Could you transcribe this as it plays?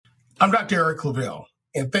I'm Dr. Eric Claville,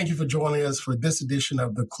 and thank you for joining us for this edition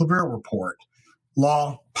of the Claville Report,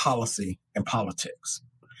 Law, Policy, and Politics.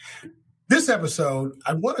 This episode,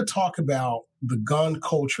 I want to talk about the gun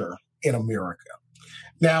culture in America.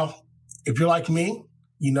 Now, if you're like me,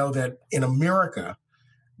 you know that in America,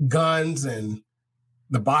 guns and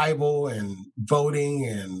the Bible and voting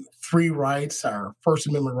and free rights, our First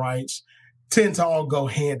Amendment rights, tend to all go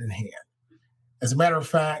hand in hand. As a matter of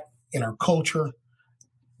fact, in our culture,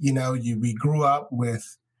 we grew up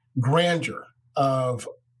with grandeur of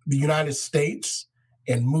the United States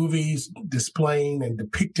and movies displaying and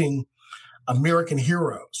depicting American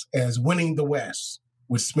heroes as winning the West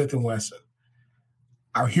with Smith & Wesson.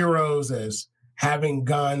 Our heroes as having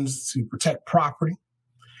guns to protect property,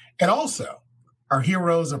 and also our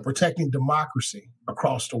heroes of protecting democracy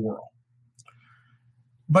across the world.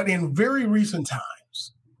 But in very recent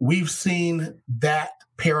times, we've seen that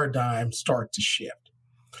paradigm start to shift.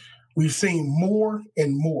 We've seen more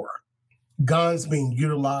and more guns being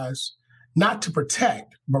utilized, not to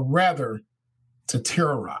protect, but rather to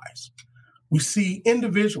terrorize. We see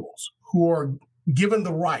individuals who are given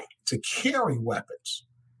the right to carry weapons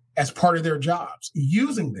as part of their jobs,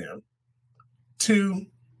 using them to,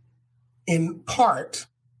 in part,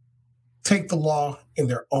 take the law in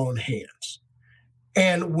their own hands.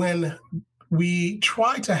 And when we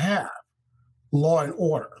try to have law and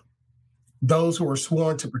order, those who are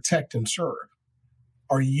sworn to protect and serve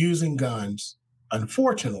are using guns,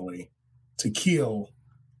 unfortunately, to kill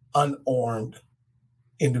unarmed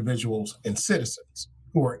individuals and citizens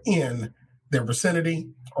who are in their vicinity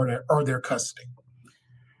or their custody.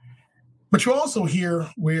 But you also hear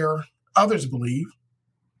where others believe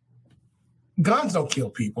guns don't kill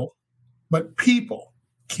people, but people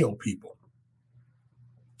kill people.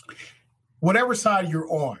 Whatever side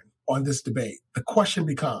you're on this debate, the question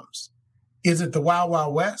becomes, is it the Wild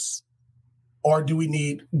Wild West, or do we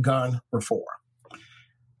need gun reform?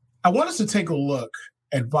 I want us to take a look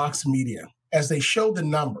at Vox Media as they show the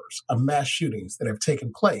numbers of mass shootings that have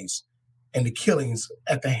taken place and the killings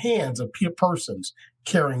at the hands of persons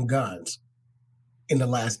carrying guns in the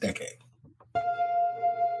last decade.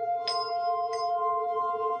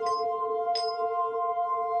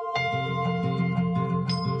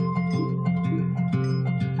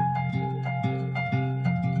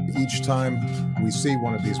 Each time we see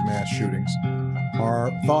one of these mass shootings, our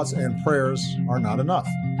thoughts and prayers are not enough.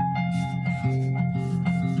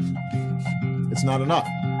 It's not enough.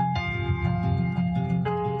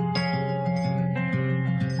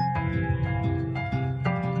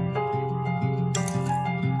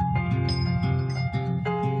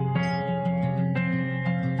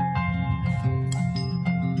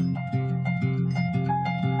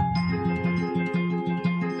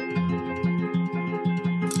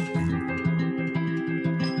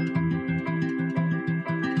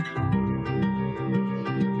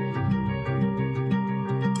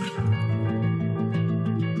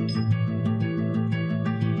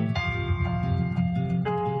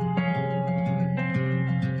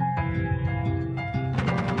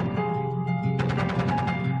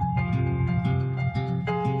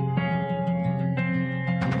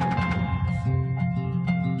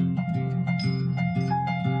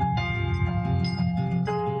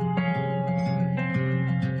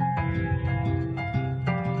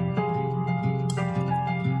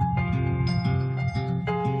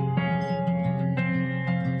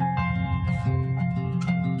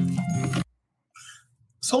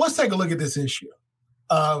 So let's take a look at this issue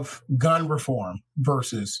of gun reform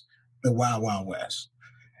versus the Wild Wild West.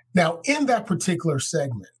 Now, in that particular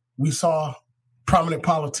segment, we saw prominent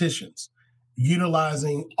politicians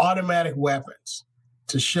utilizing automatic weapons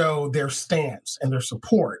to show their stance and their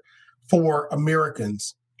support for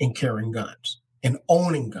Americans in carrying guns and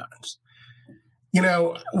owning guns. When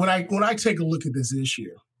I take a look at this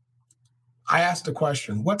issue, I ask the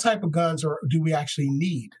question, what type of guns do we actually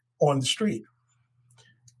need on the street?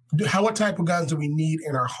 What type of guns do we need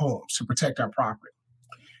in our homes to protect our property?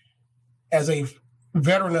 As a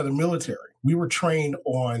veteran of the military, we were trained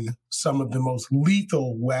on some of the most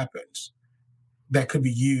lethal weapons that could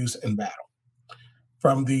be used in battle.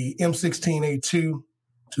 From the M16A2 to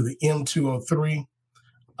the M203,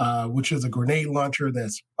 which is a grenade launcher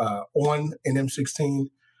that's on an M16,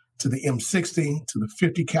 to the M60, to the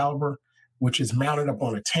 50 caliber, which is mounted up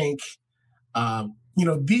on a tank.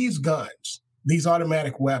 These guns, these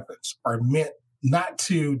automatic weapons are meant not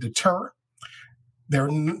to deter. They're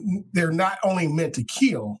not only meant to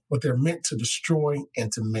kill, but they're meant to destroy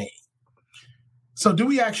and to maim. So do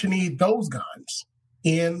we actually need those guns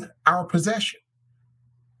in our possession?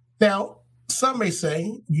 Now, some may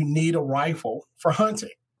say you need a rifle for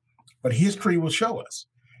hunting. But history will show us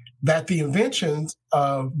that the inventions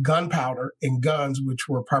of gunpowder and guns, which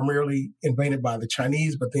were primarily invented by the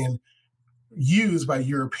Chinese, but then used by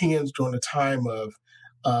Europeans during the time of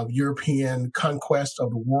European conquest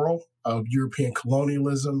of the world, of European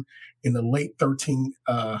colonialism in the late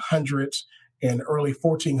 1300s and early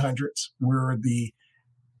 1400s, where the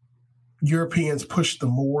Europeans pushed the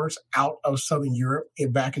Moors out of Southern Europe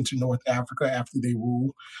and back into North Africa after they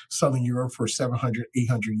ruled Southern Europe for 700,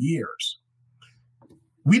 800 years.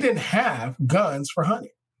 We didn't have guns for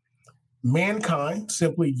hunting. Mankind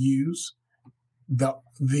simply used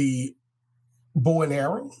the bow and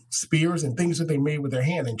arrow, spears, and things that they made with their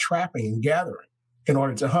hand and trapping and gathering in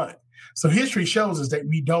order to hunt. So history shows us that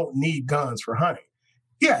we don't need guns for hunting.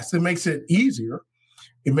 Yes, it makes it easier.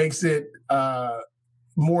 It makes it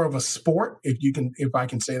more of a sport, if I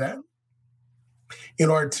can say that, in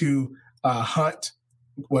order to hunt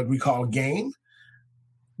what we call game.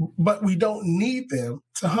 But we don't need them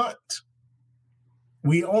to hunt.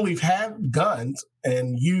 We only had guns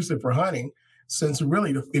and used it for hunting since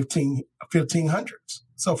really the 1500s.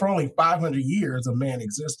 So for only 500 years of man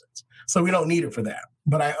existence. So we don't need it for that,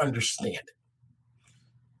 but I understand it.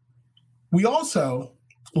 We also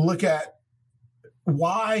look at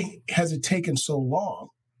why has it taken so long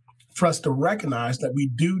for us to recognize that we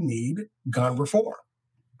do need gun reform.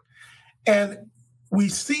 And we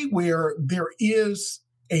see where there is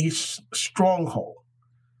a stronghold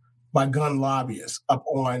by gun lobbyists up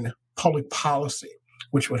on public policy,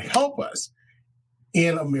 which would help us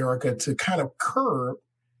in America to kind of curb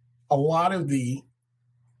a lot of the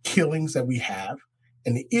killings that we have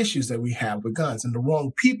and the issues that we have with guns and the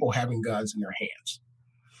wrong people having guns in their hands.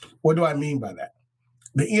 What do I mean by that?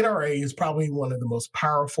 The NRA is probably one of the most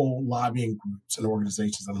powerful lobbying groups and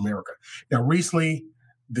organizations in America. Now, recently,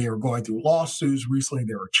 they're going through lawsuits. Recently,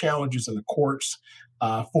 there are challenges in the courts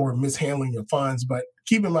for mishandling of funds. But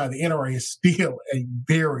keep in mind, the NRA is still a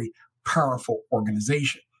very powerful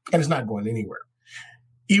organization, and it's not going anywhere.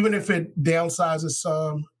 Even if it downsizes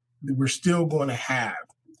some, we're still going to have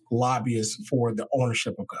lobbyists for the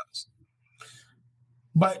ownership of guns.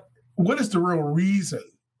 But what is the real reason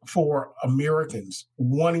for Americans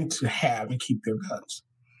wanting to have and keep their guns?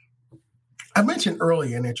 I mentioned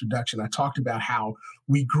earlier in the introduction, I talked about how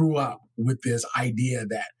we grew up with this idea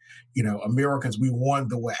that, Americans, we won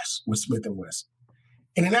the West with Smith & Wesson.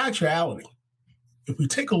 And in actuality, if we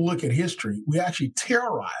take a look at history, we actually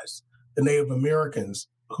terrorized the Native Americans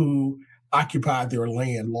who occupied their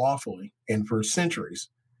land lawfully and for centuries.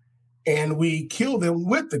 And we killed them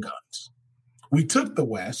with the guns. We took the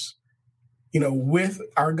West, with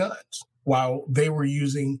our guns while they were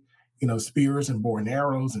using, spears and bow and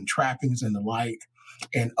arrows and trappings and the like,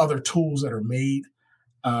 and other tools that are made,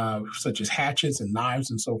 such as hatchets and knives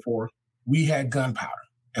and so forth. We had gunpowder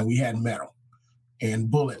and we had metal and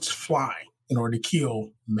bullets flying in order to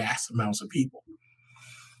kill mass amounts of people.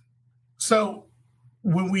 So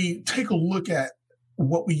when we take a look at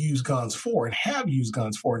what we use guns for and have used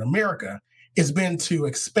guns for in America, it's been to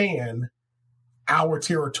expand our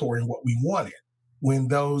territory and what we wanted when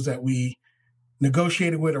those that we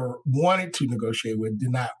negotiated with or wanted to negotiate with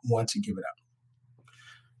did not want to give it up.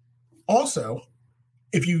 Also,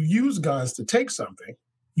 if you use guns to take something,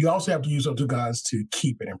 you also have to use those guns to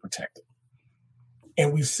keep it and protect it.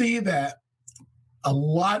 And we see that a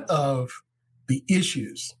lot of the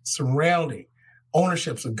issues surrounding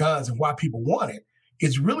ownerships of guns and why people want it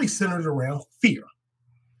is really centered around fear.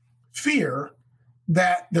 Fear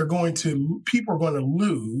that people are going to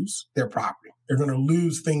lose their property. They're going to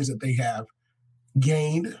lose things that they have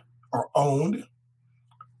gained or owned,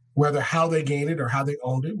 whether how they gained it or how they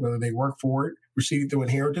owned it, whether they worked for it, received it through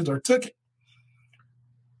inheritance, or took it.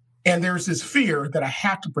 And there's this fear that I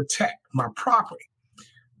have to protect my property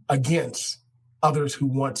against others who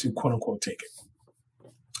want to, quote unquote, take it.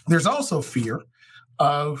 There's also fear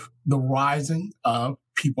of the rising of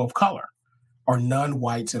people of color or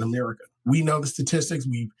non-whites in America. We know the statistics.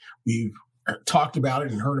 We've talked about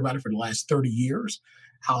it and heard about it for the last 30 years,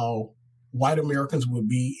 how white Americans will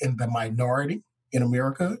be in the minority in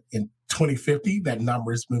America in 2050. That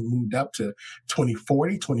number has been moved up to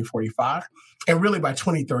 2040, 2045. And really by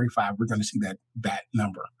 2035, we're going to see that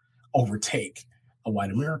number overtake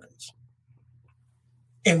white Americans.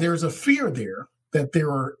 And there's a fear there that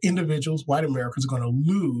there are individuals, white Americans, are going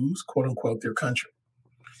to lose, quote unquote, their country.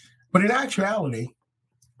 But in actuality,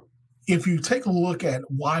 if you take a look at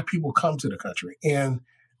why people come to the country and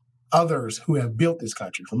others who have built this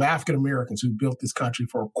country, from African Americans who built this country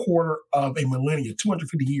for a quarter of a millennia,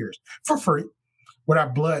 250 years, for free, with our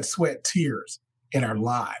blood, sweat, tears, and our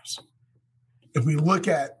lives. If we look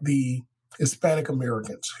at the Hispanic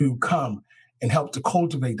Americans who come and help to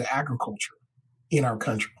cultivate the agriculture in our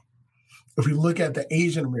country. If we look at the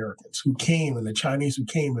Asian Americans who came and the Chinese who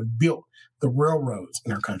came and built the railroads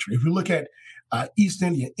in our country, if we look at East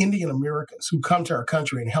Indian Americans who come to our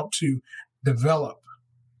country and help to develop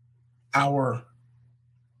our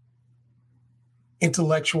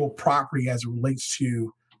intellectual property as it relates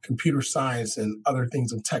to computer science and other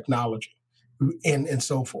things of technology and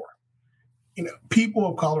so forth. People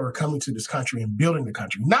of color are coming to this country and building the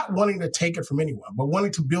country, not wanting to take it from anyone, but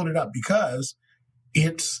wanting to build it up because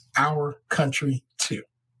it's our country too.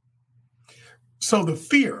 So the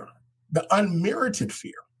fear, the unmerited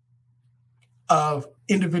fear of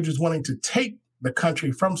individuals wanting to take the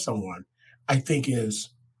country from someone, I think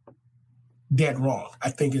is dead wrong.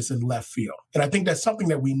 I think it's in left field. And I think that's something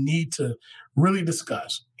that we need to really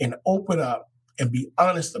discuss and open up and be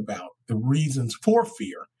honest about the reasons for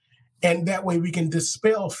fear. And that way we can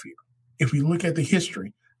dispel fear if we look at the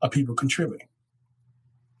history of people contributing.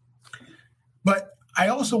 But I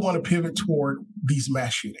also want to pivot toward these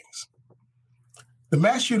mass shootings. The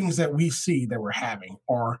mass shootings that we see that we're having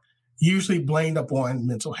are usually blamed upon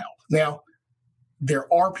mental health. Now,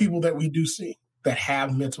 there are people that we do see that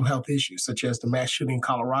have mental health issues, such as the mass shooting in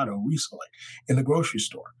Colorado recently in the grocery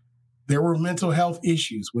store. There were mental health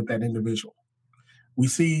issues with that individual. We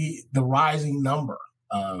see the rising number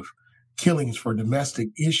of killings for domestic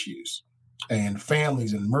issues and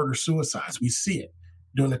families and murder-suicides. We see it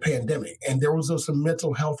during the pandemic. And there was also some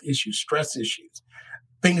mental health issues, stress issues,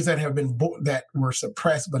 things that have been that were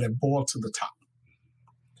suppressed but have boiled to the top.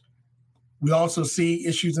 We also see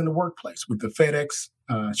issues in the workplace with the FedEx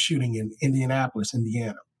shooting in Indianapolis,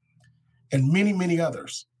 Indiana, and many, many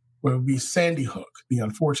others, whether it be Sandy Hook, the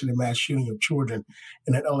unfortunate mass shooting of children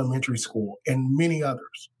in an elementary school, and many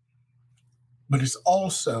others. But it's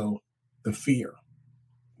also the fear.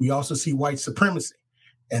 We also see white supremacy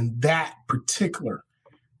and that particular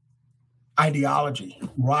ideology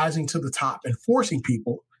rising to the top and forcing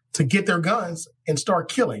people to get their guns and start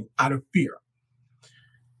killing out of fear.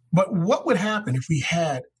 But what would happen if we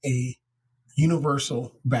had a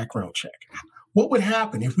universal background check? What would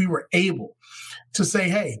happen if we were able to say,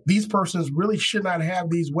 hey, these persons really should not have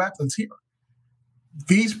these weapons here.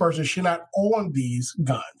 These persons should not own these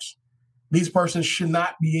guns. These persons should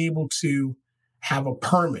not be able to have a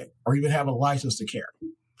permit or even have a license to carry.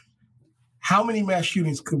 How many mass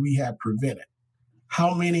shootings could we have prevented?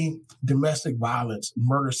 How many domestic violence,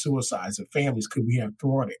 murder, suicides of families could we have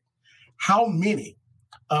thwarted? How many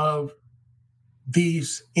of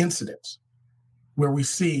these incidents where we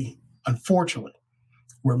see, unfortunately,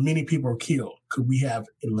 where many people are killed, could we have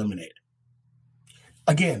eliminated?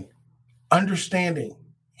 Again, understanding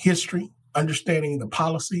history, understanding the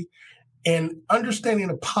policy, and understanding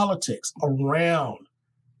the politics around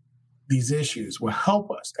these issues will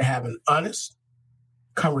help us to have an honest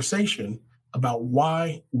conversation about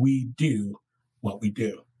why we do what we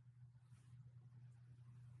do.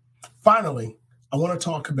 Finally, I want to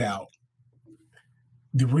talk about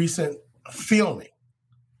the recent filming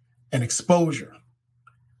and exposure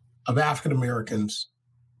of African Americans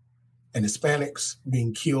and Hispanics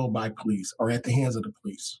being killed by police or at the hands of the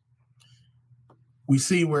police. We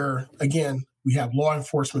see where, again, we have law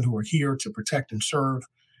enforcement who are here to protect and serve,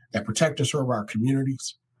 that protect and serve our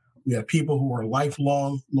communities. We have people who are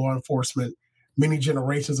lifelong law enforcement, many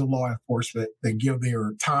generations of law enforcement that give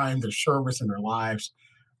their time, their service, and their lives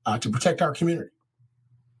to protect our community.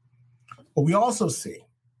 But we also see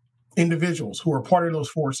individuals who are part of those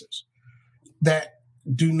forces that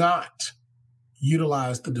do not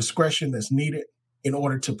utilize the discretion that's needed in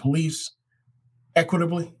order to police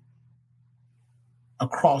equitably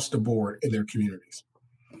across the board in their communities.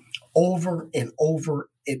 Over and over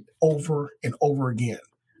and over and over again,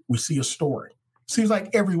 we see a story. Seems like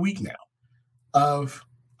every week now of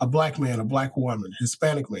a Black man, a Black woman,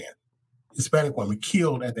 Hispanic man, Hispanic woman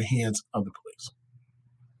killed at the hands of the police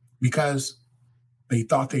because they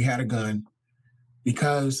thought they had a gun,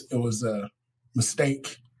 because it was a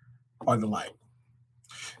mistake or the like.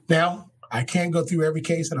 Now, I can't go through every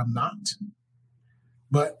case, and I'm not.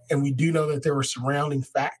 And we do know that there are surrounding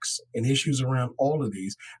facts and issues around all of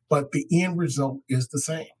these, but the end result is the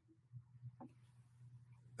same.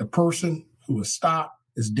 The person who was stopped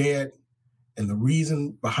is dead, and the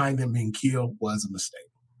reason behind them being killed was a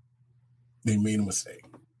mistake. They made a mistake.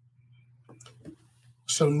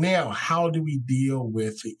 So now, how do we deal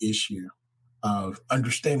with the issue of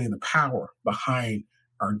understanding the power behind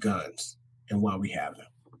our guns and why we have them?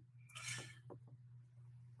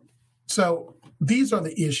 So these are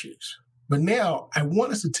the issues. But now I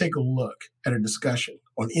want us to take a look at a discussion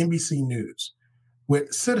on NBC News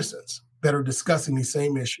with citizens that are discussing these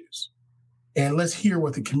same issues. And let's hear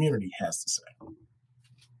what the community has to say.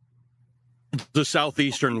 To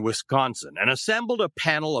southeastern Wisconsin and assembled a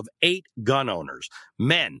panel of 8 gun owners,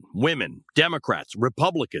 men, women, Democrats,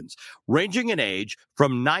 Republicans, ranging in age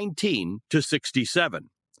from 19 to 67.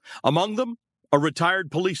 Among them, a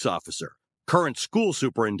retired police officer, current school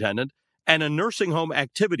superintendent, and a nursing home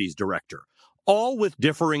activities director, all with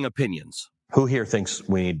differing opinions. Who here thinks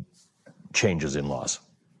we need changes in laws?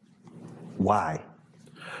 Why?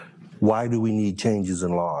 Why do we need changes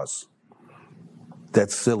in laws?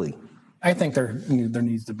 That's silly. I think there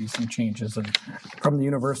needs to be some changes from the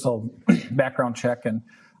universal background check. And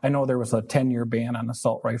I know there was a 10-year ban on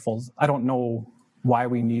assault rifles. I don't know why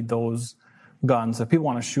we need those guns. If people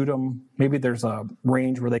want to shoot them, maybe there's a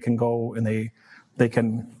range where they can go and they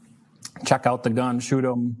can check out the gun, shoot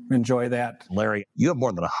them, enjoy that. Larry, you have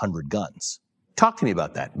more than 100 guns. Talk to me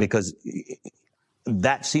about that, because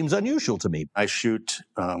that seems unusual to me. I shoot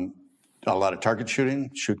a lot of target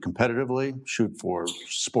shooting, shoot competitively, shoot for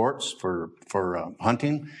sports, for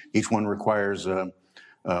hunting. Each one requires a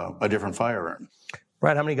different firearm.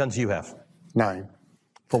 Brad, how many guns do you have? 9.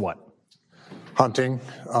 For what? Hunting,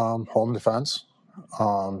 home defense,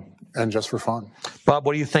 and just for fun. Bob,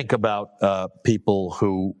 what do you think about people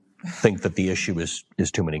who think that the issue is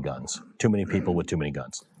too many guns, too many people with too many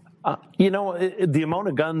guns? The amount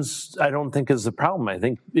of guns I don't think is the problem. I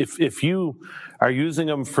think if you are using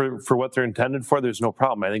them for what they're intended for, there's no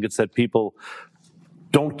problem. I think it's that people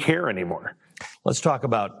don't care anymore. Let's talk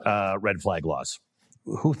about red flag laws.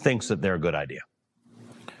 Who thinks that they're a good idea?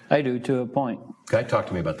 I do, to a point. Okay, talk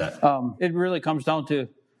to me about that. It really comes down to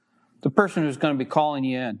the person who's going to be calling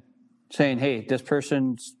you in, saying, hey, this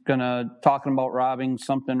person's talking about robbing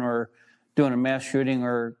something or doing a mass shooting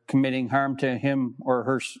or committing harm to him or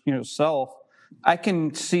herself. I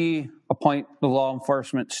can see a point of law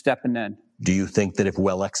enforcement stepping in. Do you think that if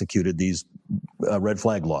well executed, these red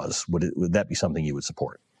flag laws, would that be something you would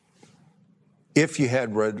support? If you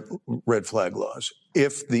had red flag laws,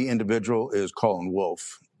 if the individual is calling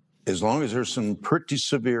wolf, as long as there's some pretty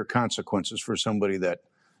severe consequences for somebody that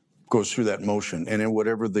goes through that motion, and then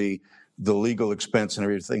whatever the legal expense and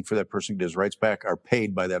everything for that person to get his rights back are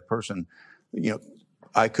paid by that person,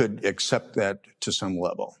 I could accept that to some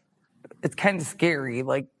level. It's kind of scary.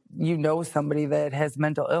 Like, somebody that has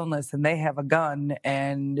mental illness and they have a gun,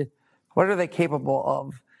 and what are they capable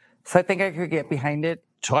of? So I think I could get behind it.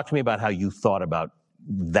 Talk to me about how you thought about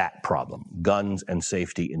that problem, guns and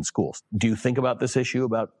safety in schools. Do you think about this issue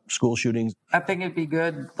about school shootings? I think it'd be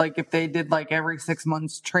good, if they did every 6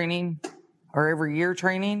 months training or every year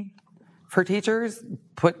training for teachers,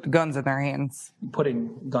 put guns in their hands.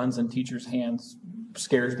 Putting guns in teachers' hands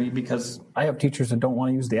scares me because I have teachers that don't want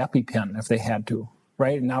to use the EpiPen if they had to,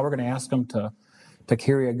 right? And now we're going to ask them to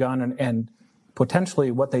carry a gun, and potentially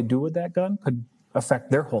what they do with that gun could affect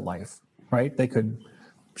their whole life, right? They could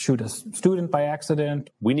shoot a student by accident.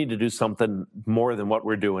 We need to do something more than what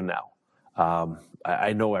we're doing now.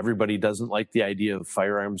 I know everybody doesn't like the idea of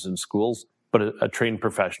firearms in schools, but a trained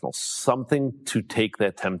professional, something to take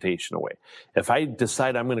that temptation away. If I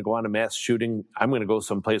decide I'm going to go on a mass shooting, I'm going to go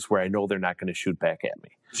someplace where I know they're not going to shoot back at me.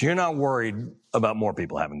 So you're not worried about more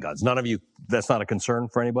people having guns? None of you, that's not a concern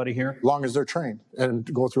for anybody here? As long as they're trained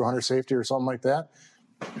and go through hunter safety or something like that,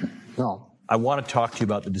 no. I want to talk to you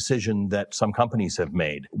about the decision that some companies have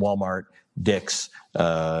made, Walmart, Dick's,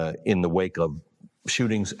 in the wake of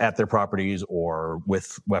shootings at their properties or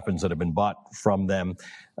with weapons that have been bought from them.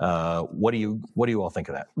 What do you all think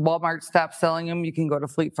of that? Walmart stopped selling them. You can go to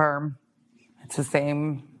Fleet Farm. It's the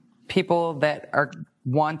same people that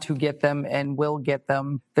want to get them and will get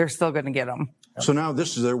them. They're still going to get them. So now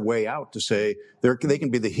this is their way out to say they can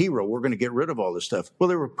be the hero. We're going to get rid of all this stuff. Well,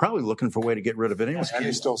 they were probably looking for a way to get rid of it anyway. And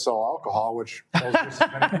they still sell alcohol, which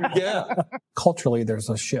Yeah. Culturally, there's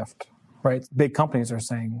a shift, right? Big companies are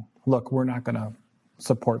saying, look, we're not going to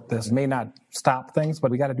support this. It may not stop things,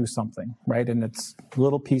 but we got to do something, right? And it's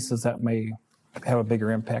little pieces that may have a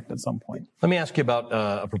bigger impact at some point. Let me ask you about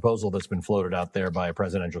a proposal that's been floated out there by a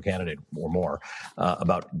presidential candidate or more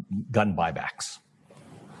about gun buybacks.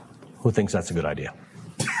 Who thinks that's a good idea?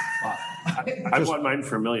 I want mine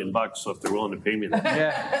for $1 million, so if they're willing to pay me that.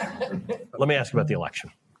 Yeah. Let me ask you about the election.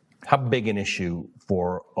 How big an issue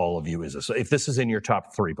for all of you is this? If this is in your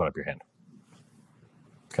top 3, put up your hand.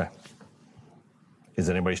 Okay. Is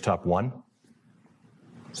it anybody's top 1?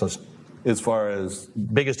 So As far as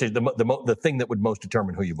biggest, the thing that would most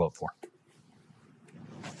determine who you vote for.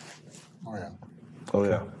 Oh, yeah. Oh,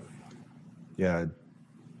 yeah. Yeah.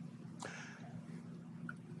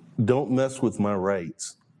 Don't mess with my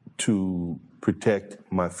rights to protect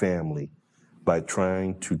my family by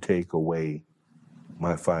trying to take away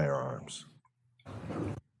my firearms.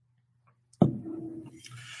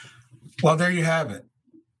 Well, there you have it.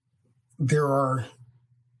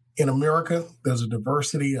 In America, there's a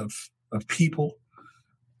diversity of people,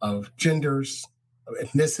 of genders, of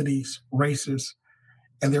ethnicities, races,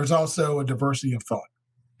 and there's also a diversity of thought,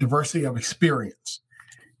 diversity of experience.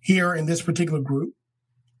 Here in this particular group,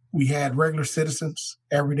 we had regular citizens,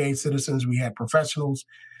 everyday citizens, we had professionals,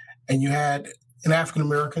 and you had an African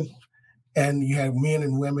American, and you had men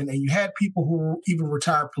and women, and you had people who were even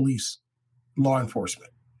retired police, law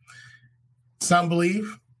enforcement. Some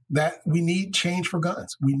believe that we need change for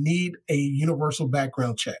guns. We need a universal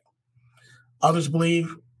background check. Others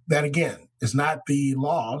believe that, again, it's not the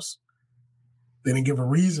laws. They didn't give a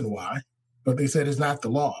reason why, but they said it's not the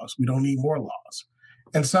laws. We don't need more laws.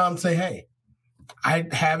 And some say, hey, I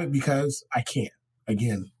have it because I can.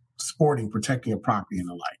 Again, sporting, protecting your property and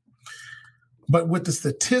the like. But with the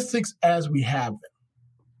statistics as we have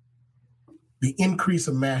them, the increase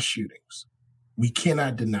of mass shootings, we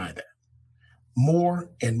cannot deny that. More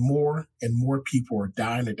and more and more people are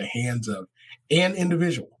dying at the hands of an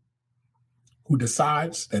individual who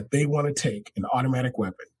decides that they want to take an automatic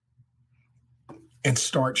weapon and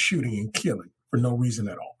start shooting and killing for no reason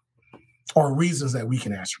at all, or reasons that we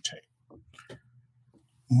can ascertain.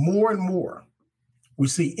 More and more, we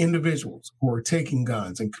see individuals who are taking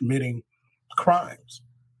guns and committing crimes.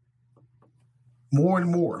 More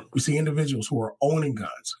and more, we see individuals who are owning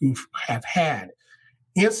guns, who have had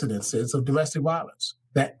incidences of domestic violence,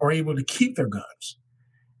 that are able to keep their guns.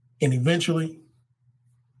 And eventually,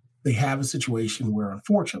 they have a situation where,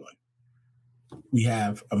 unfortunately, we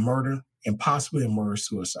have a murder and possibly a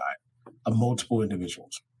murder-suicide of multiple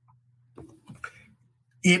individuals.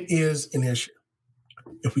 It is an issue.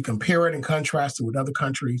 If we compare it and contrast it with other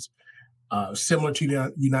countries similar to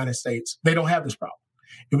the United States, they don't have this problem.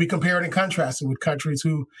 If we compare it and contrast it with countries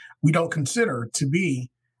who we don't consider to be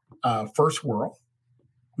first world,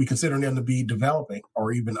 we consider them to be developing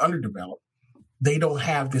or even underdeveloped, they don't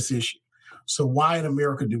have this issue. So why in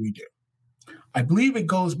America do we do? I believe it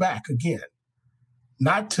goes back, again,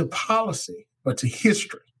 not to policy, but to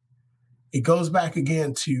history. It goes back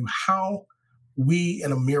again to how we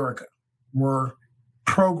in America were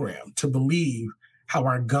programmed to believe how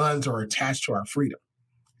our guns are attached to our freedom.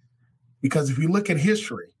 Because if you look at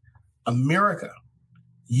history, America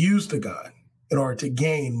used the gun in order to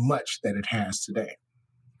gain much that it has today.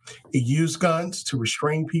 It used guns to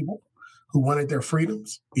restrain people who wanted their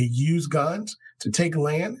freedoms. It used guns to take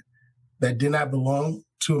land that did not belong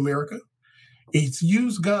to America. It's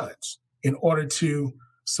used guns in order to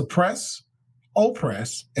suppress,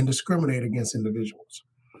 oppress, and discriminate against individuals.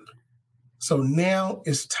 So now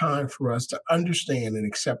it's time for us to understand and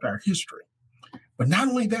accept our history. But not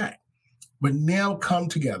only that, but now come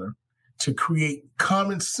together to create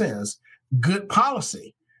common sense, good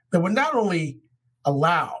policy that would not only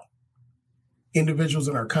allow individuals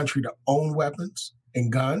in our country to own weapons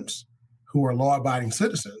and guns who are law-abiding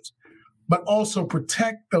citizens, but also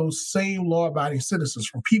protect those same law-abiding citizens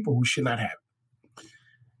from people who should not have it.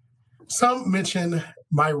 Some mention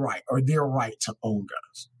my right or their right to own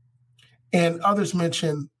guns. And others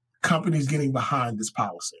mention companies getting behind this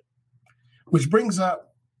policy, which brings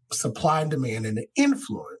up supply and demand and the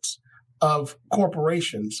influence of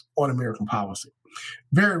corporations on American policy.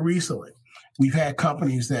 Very recently, we've had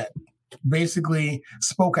companies that basically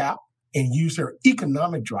spoke out and used their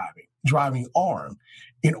economic driving arm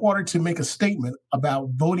in order to make a statement about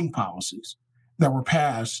voting policies that were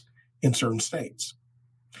passed in certain states.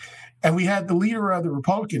 And we had the leader of the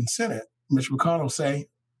Republican Senate, Mitch McConnell, say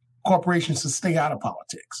corporations should stay out of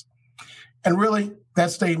politics. And really,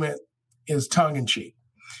 that statement is tongue-in-cheek.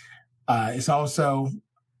 It's also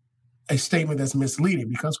a statement that's misleading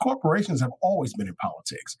because corporations have always been in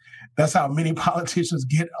politics. That's how many politicians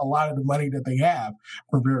get a lot of the money that they have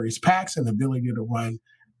from various PACs and the ability to run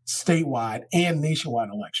statewide and nationwide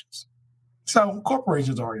elections. So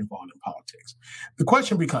corporations are involved in politics. The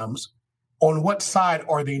question becomes, on what side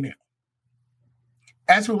are they now?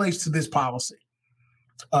 As it relates to this policy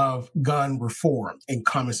of gun reform and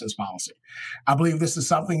common sense policy, I believe this is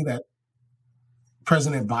something that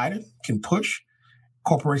President Biden can push,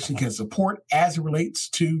 corporations can support as it relates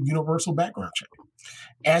to universal background checking,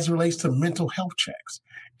 as it relates to mental health checks,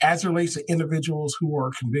 as it relates to individuals who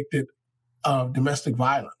are convicted of domestic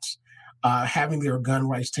violence, having their gun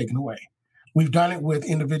rights taken away. We've done it with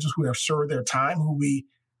individuals who have served their time, who we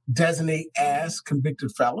designate as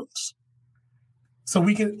convicted felons. So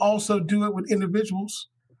we can also do it with individuals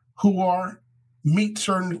who meet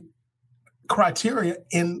certain criteria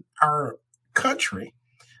in our country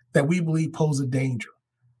that we believe pose a danger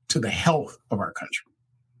to the health of our country.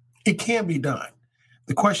 It can be done.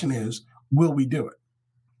 The question is, will we do it?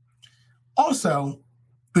 Also,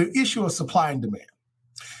 the issue of supply and demand.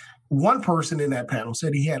 One person in that panel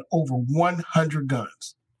said he had over 100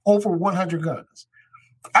 guns. Over 100 guns.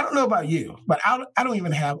 I don't know about you, but I don't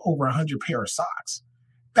even have over 100 pair of socks.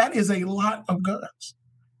 That is a lot of guns.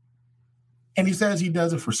 And he says he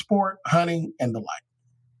does it for sport, hunting, and the like.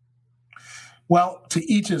 Well, to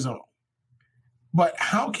each his own. But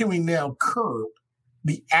how can we now curb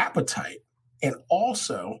the appetite and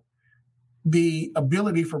also the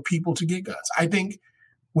ability for people to get guns? I think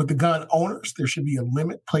with the gun owners, there should be a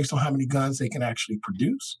limit placed on how many guns they can actually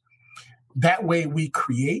produce. That way we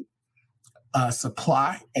create a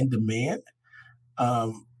supply and demand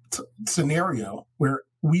scenario where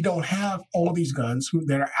we don't have all these guns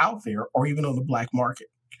that are out there or even on the black market.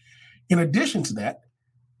 In addition to that,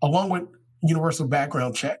 along with universal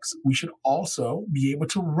background checks, we should also be able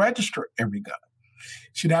to register every gun.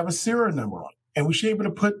 Should have a serial number on it. And we should be able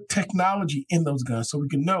to put technology in those guns so we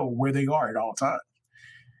can know where they are at all times.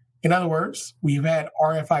 In other words, we've had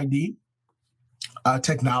RFID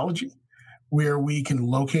technology where we can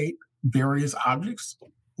locate various objects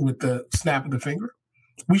with the snap of the finger.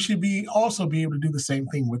 We should also be able to do the same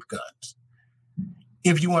thing with guns.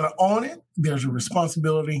 If you want to own it, there's a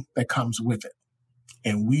responsibility that comes with it.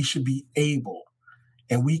 And we should be able,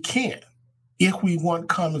 and we can, if we want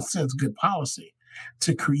common sense, good policy,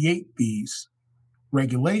 to create these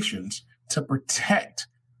regulations to protect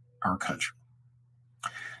our country.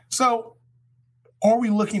 So, are we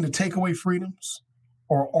looking to take away freedoms,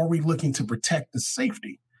 or are we looking to protect the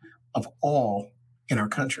safety of all in our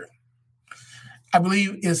country? I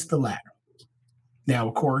believe it's the latter. Now,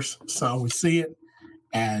 of course, some would see it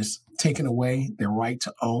as taking away their right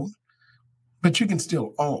to own, but you can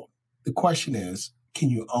still own. The question is, can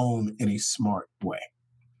you own in a smart way?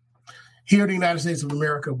 Here in the United States of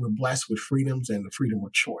America, we're blessed with freedoms and the freedom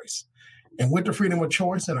of choice. And with the freedom of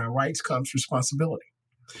choice and our rights comes responsibility.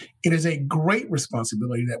 It is a great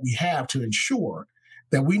responsibility that we have to ensure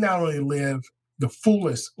that we not only live the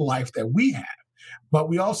fullest life that we have, but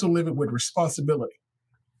we also live it with responsibility,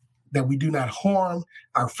 that we do not harm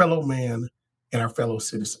our fellow man and our fellow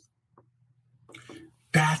citizen.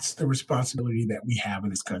 That's the responsibility that we have in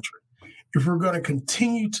this country. If we're going to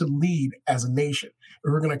continue to lead as a nation,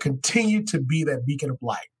 if we're going to continue to be that beacon of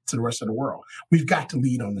light to the rest of the world, we've got to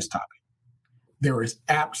lead on this topic. There is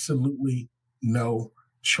absolutely no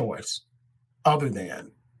choice other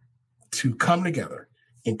than to come together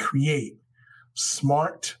and create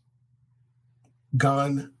smart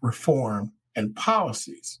gun reform and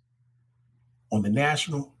policies on the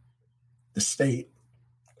national, the state,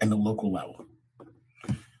 and the local level.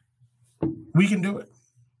 We can do it.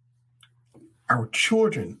 Our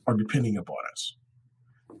children are depending upon us.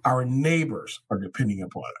 Our neighbors are depending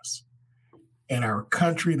upon us. And our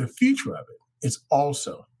country, the future of it, is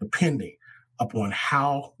also depending upon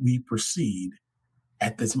how we proceed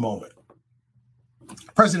at this moment.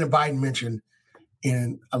 President Biden mentioned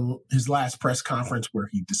in his last press conference where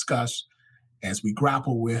he discussed, as we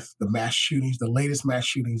grapple with the mass shootings, the latest mass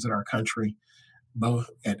shootings in our country, both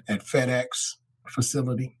at FedEx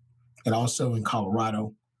facility and also in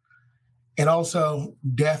Colorado, and also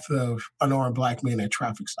death of unarmed Black men at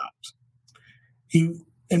traffic stops. He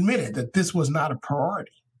admitted that this was not a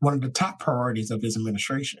priority, one of the top priorities of his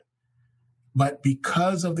administration. But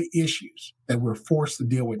because of the issues that we're forced to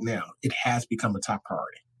deal with now, it has become a top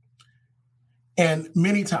priority. And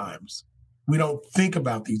many times we don't think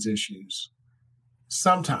about these issues.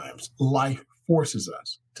 Sometimes life forces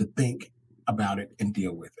us to think about it and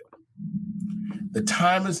deal with it. The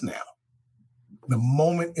time is now. The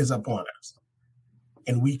moment is upon us.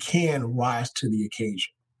 And we can rise to the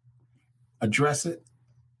occasion, address it,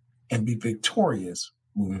 and be victorious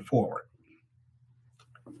moving forward.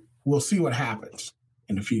 We'll see what happens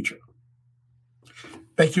in the future.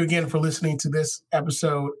 Thank you again for listening to this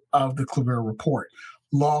episode of the Clavera Report,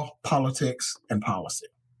 Law, Politics, and Policy.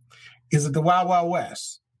 Is it the Wild Wild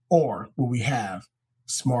West, or will we have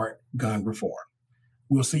smart gun reform?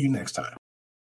 We'll see you next time.